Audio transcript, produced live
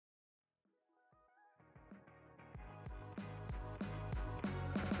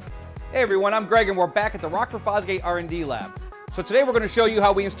Hey everyone, I'm Greg and we're back at the Rockford Fosgate R&D lab. So today we're going to show you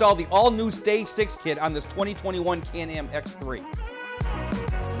how we installed the all-new Stage 6 kit on this 2021 Can-Am X3.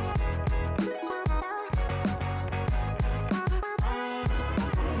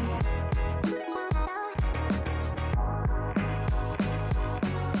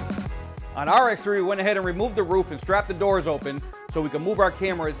 On our X3, we went ahead and removed the roof and strapped the doors open so we can move our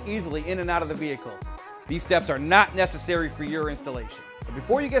cameras easily in and out of the vehicle. These steps are not necessary for your installation. But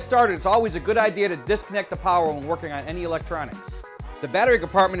before you get started, it's always a good idea to disconnect the power when working on any electronics. The battery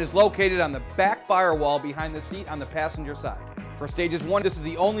compartment is located on the back firewall behind the seat on the passenger side. For stages 1, this is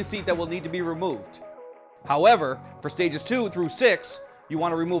the only seat that will need to be removed. However, for stages 2 through 6, you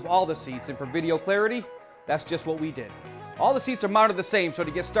want to remove all the seats, and for video clarity, that's just what we did. All the seats are mounted the same, so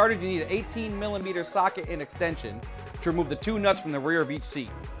to get started you need an 18mm socket and extension to remove the 2 nuts from the rear of each seat.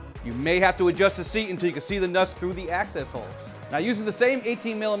 You may have to adjust the seat until you can see the nuts through the access holes. Now, using the same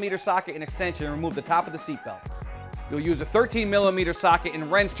 18mm socket and extension, remove the top of the seat belts. You'll use a 13mm socket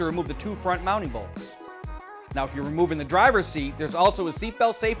and wrench to remove the 2 front mounting bolts. Now, if you're removing the driver's seat, there's also a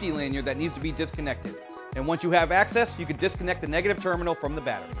seatbelt safety lanyard that needs to be disconnected. And once you have access, you can disconnect the negative terminal from the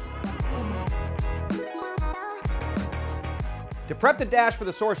battery. To prep the dash for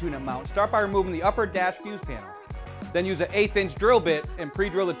the source unit mount, start by removing the upper dash fuse panel. Then use an 1/8" drill bit and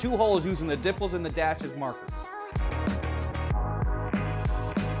pre-drill the 2 holes using the dimples in the dash as markers.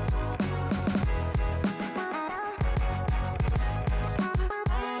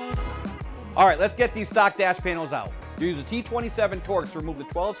 Alright, let's get these stock dash panels out. You use a T27 Torx to remove the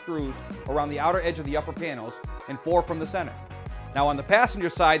 12 screws around the outer edge of the upper panels and 4 from the center. Now on the passenger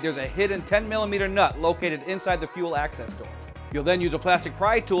side, there's a hidden 10mm nut located inside the fuel access door. You'll then use a plastic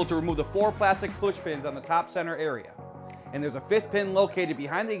pry tool to remove the 4 plastic push pins on the top center area. And there's a 5th pin located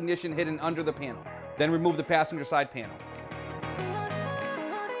behind the ignition hidden under the panel. Then remove the passenger side panel.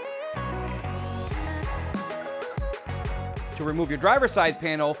 To remove your driver's side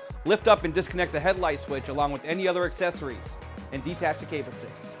panel, lift up and disconnect the headlight switch along with any other accessories and detach the cable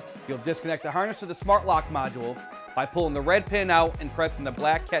sticks. You'll disconnect the harness to the Smart-Lok module by pulling the red pin out and pressing the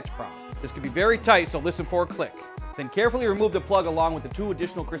black catch prong. This can be very tight, so listen for a click. Then carefully remove the plug along with the 2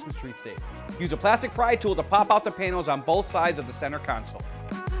 additional Christmas tree stakes. Use a plastic pry tool to pop out the panels on both sides of the center console.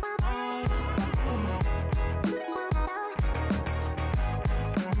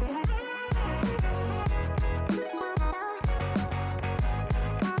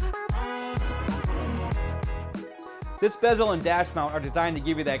 This bezel and dash mount are designed to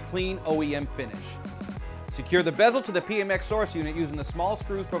give you that clean OEM finish. Secure the bezel to the PMX source unit using the small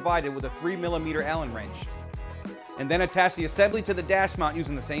screws provided with a 3mm Allen wrench. And then attach the assembly to the dash mount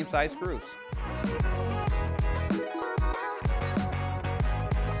using the same size screws.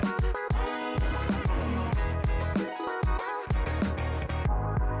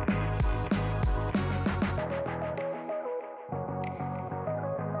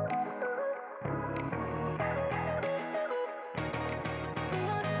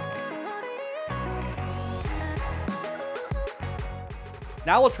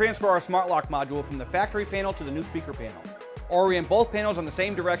 Now we'll transfer our Smart-Lok module from the factory panel to the new speaker panel. Orient both panels on the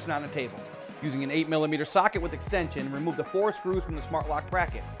same direction on a table. Using an 8mm socket with extension, remove the 4 screws from the Smart-Lok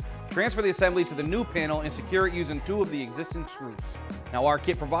bracket. Transfer the assembly to the new panel and secure it using 2 of the existing screws. Now our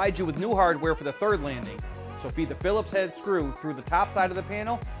kit provides you with new hardware for the 3rd landing, so feed the Phillips head screw through the top side of the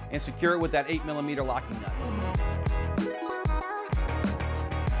panel and secure it with that 8mm locking nut.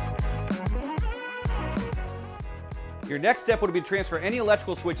 Your next step would be to transfer any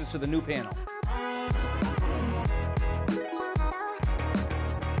electrical switches to the new panel.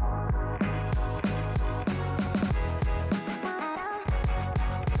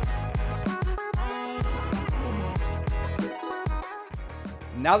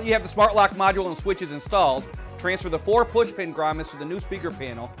 Now that you have the Smart-Lok module and switches installed, transfer the 4 push-pin grommets to the new speaker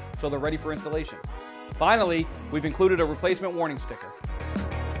panel so they're ready for installation. Finally, we've included a replacement warning sticker.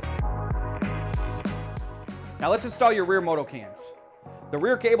 Now let's install your rear moto cans. The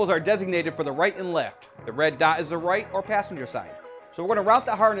rear cables are designated for the right and left. The red dot is the right or passenger side. So we're going to route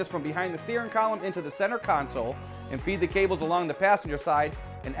the harness from behind the steering column into the center console and feed the cables along the passenger side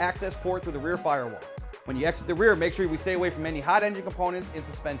and access port through the rear firewall. When you exit the rear, make sure we stay away from any hot engine components and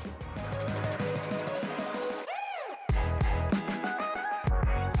suspension.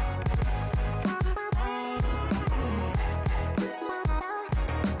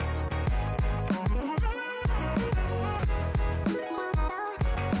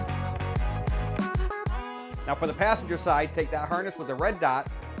 Now for the passenger side, take that harness with the red dot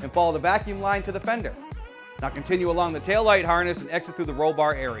and follow the vacuum line to the fender. Now continue along the taillight harness and exit through the roll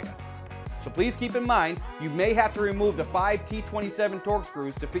bar area. So please keep in mind, you may have to remove the 5 T27 Torx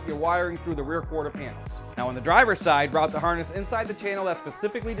screws to fit your wiring through the rear quarter panels. Now on the driver's side, route the harness inside the channel that's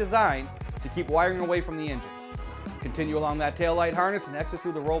specifically designed to keep wiring away from the engine. Continue along that taillight harness and exit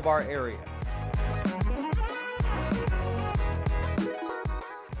through the roll bar area.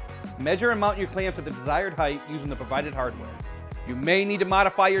 Measure and mount your clamps at the desired height using the provided hardware. You may need to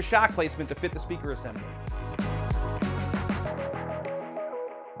modify your shock placement to fit the speaker assembly.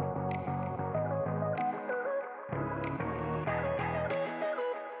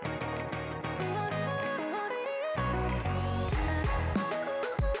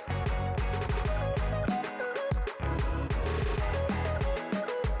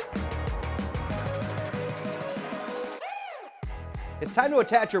 It's time to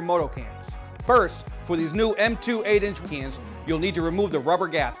attach your moto cans. First, for these new M2 8-inch cans, you'll need to remove the rubber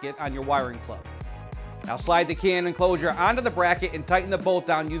gasket on your wiring plug. Now slide the can enclosure onto the bracket and tighten the bolt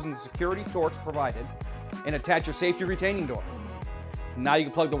down using the security Torx provided, and attach your safety retaining door. Now you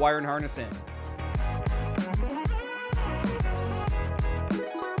can plug the wiring harness in.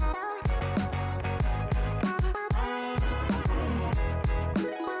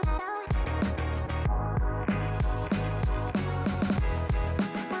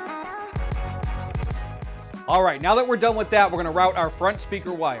 Alright, now that we're done with that, we're going to route our front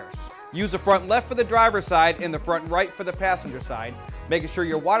speaker wires. Use the front left for the driver's side and the front right for the passenger side, making sure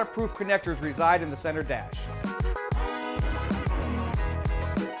your waterproof connectors reside in the center dash.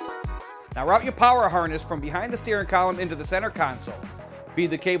 Now route your power harness from behind the steering column into the center console. Feed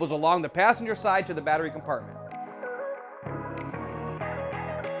the cables along the passenger side to the battery compartment.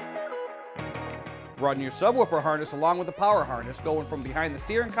 Run your subwoofer harness along with the power harness, going from behind the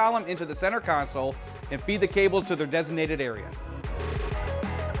steering column into the center console, and feed the cables to their designated area.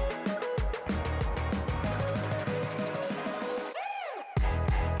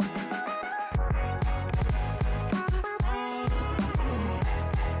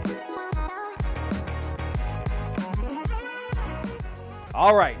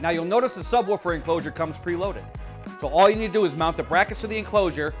 Alright, now you'll notice the subwoofer enclosure comes preloaded. So all you need to do is mount the brackets to the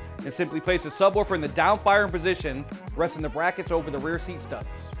enclosure and simply place the subwoofer in the down firing position, resting the brackets over the rear seat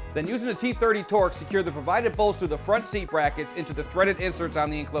studs. Then using a T30 Torx, secure the provided bolts through the front seat brackets into the threaded inserts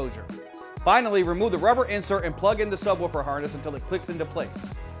on the enclosure. Finally, remove the rubber insert and plug in the subwoofer harness until it clicks into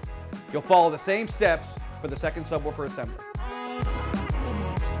place. You'll follow the same steps for the second subwoofer assembly.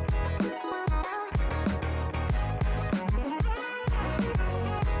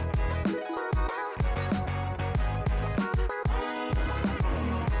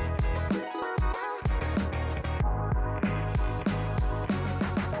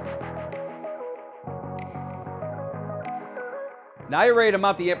 Now you're ready to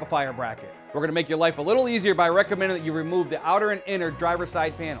mount the amplifier bracket. We're going to make your life a little easier by recommending that you remove the outer and inner driver's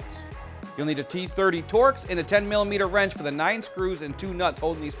side panels. You'll need a T30 Torx and a 10mm wrench for the 9 screws and 2 nuts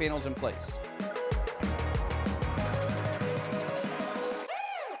holding these panels in place.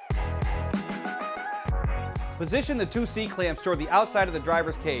 Position the 2 C-clamps toward the outside of the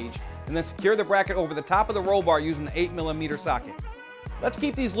driver's cage and then secure the bracket over the top of the roll bar using the 8mm socket. Let's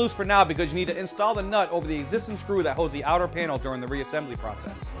keep these loose for now because you need to install the nut over the existing screw that holds the outer panel during the reassembly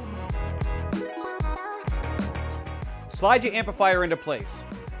process. Slide your amplifier into place.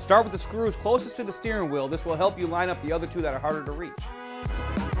 Start with the screws closest to the steering wheel. This will help you line up the other 2 that are harder to reach.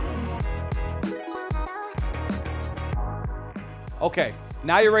 Okay,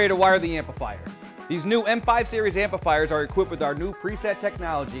 now you're ready to wire the amplifier. These new M5 series amplifiers are equipped with our new preset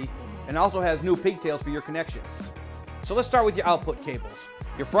technology and also has new pigtails for your connections. So let's start with your output cables.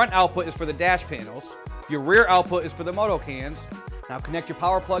 Your front output is for the dash panels. Your rear output is for the moto cans. Now connect your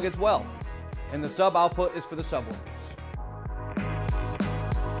power plug as well. And the sub output is for the subwoofers.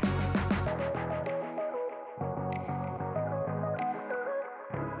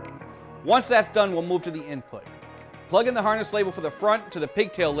 Once that's done, we'll move to the input. Plug in the harness label for the front to the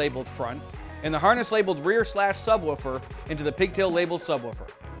pigtail labeled front, and the harness labeled rear/subwoofer into the pigtail labeled subwoofer.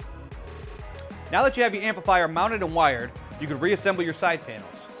 Now that you have your amplifier mounted and wired, you can reassemble your side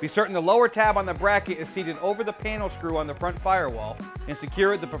panels. Be certain the lower tab on the bracket is seated over the panel screw on the front firewall and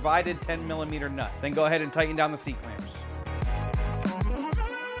secure the provided 10mm nut. Then go ahead and tighten down the seat clamps.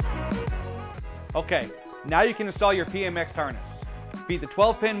 Okay, now you can install your PMX harness. Feed the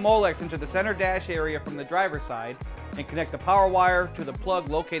 12-pin Molex into the center dash area from the driver's side and connect the power wire to the plug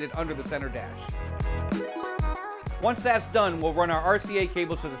located under the center dash. Once that's done, we'll run our RCA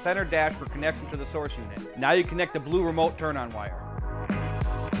cables to the center dash for connection to the source unit. Now you connect the blue remote turn-on wire.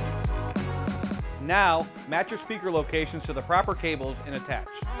 Now, match your speaker locations to the proper cables and attach.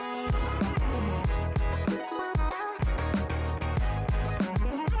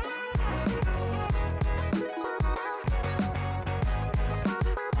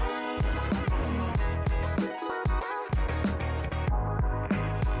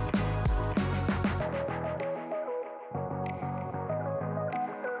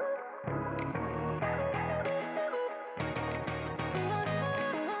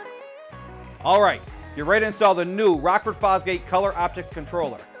 Alright, you're ready to install the new Rockford Fosgate Color Optix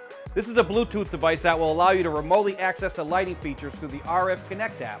controller. This is a Bluetooth device that will allow you to remotely access the lighting features through the RF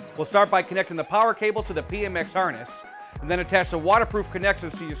Connect app. We'll start by connecting the power cable to the PMX harness, and then attach the waterproof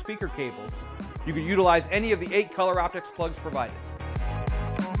connections to your speaker cables. You can utilize any of the 8 color Optix plugs provided.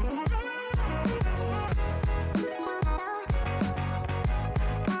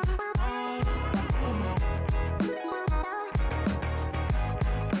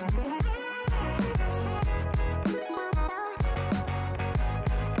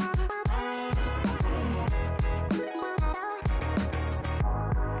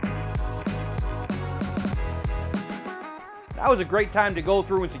 Now is a great time to go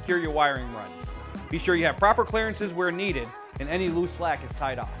through and secure your wiring runs. Be sure you have proper clearances where needed and any loose slack is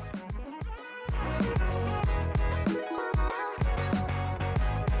tied off.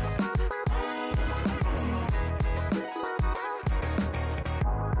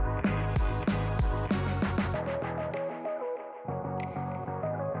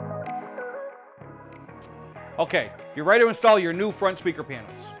 Okay, you're ready to install your new front speaker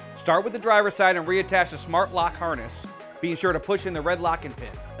panels. Start with the driver's side and reattach the Smart-Lok harness, being sure to push in the red locking pin.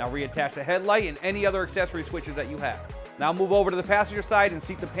 Now reattach the headlight and any other accessory switches that you have. Now move over to the passenger side and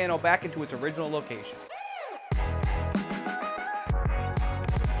seat the panel back into its original location.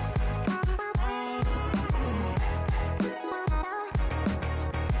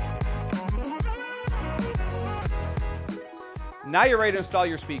 Now you're ready to install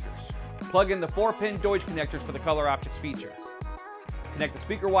your speakers. Plug in the 4-pin Deutsch connectors for the color Optix feature. Connect the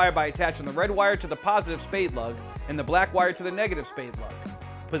speaker wire by attaching the red wire to the positive spade lug and the black wire to the negative spade lug.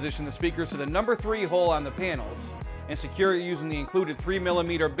 Position the speakers to the number 3 hole on the panels and secure it using the included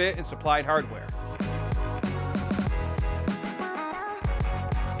 3mm bit and supplied hardware.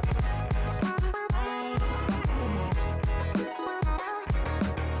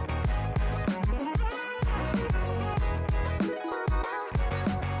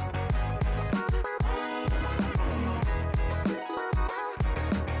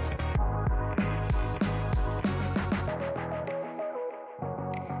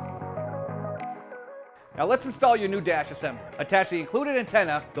 Now let's install your new dash assembly. Attach the included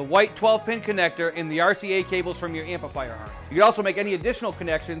antenna, the white 12-pin connector, and the RCA cables from your amplifier harness. You can also make any additional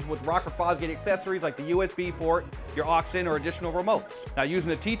connections with Rockford Fosgate accessories like the USB port, your aux-in, or additional remotes. Now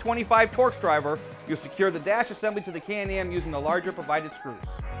using the T25 Torx driver, you'll secure the dash assembly to the Can-Am using the larger provided screws.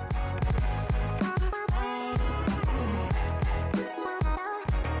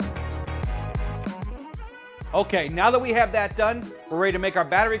 Okay, now that we have that done, we're ready to make our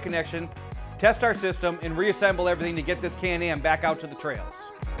battery connection, test our system, and reassemble everything to get this Can-Am back out to the trails.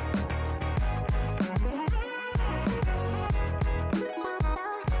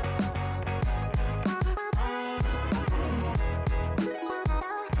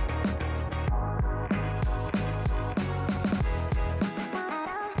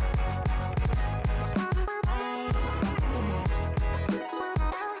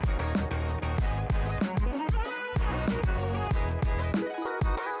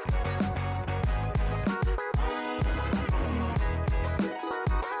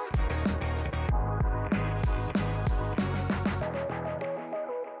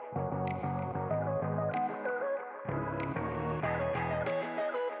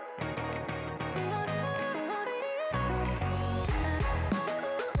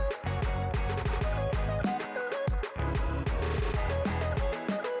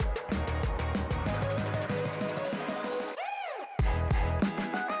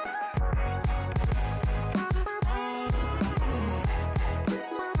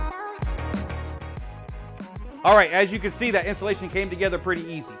 Alright, as you can see, that installation came together pretty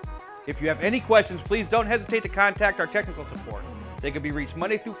easy. If you have any questions, please don't hesitate to contact our technical support. They can be reached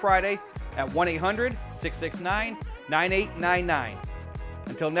Monday through Friday at 1-800-669-9899.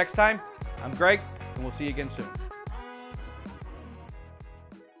 Until next time, I'm Greg, and we'll see you again soon.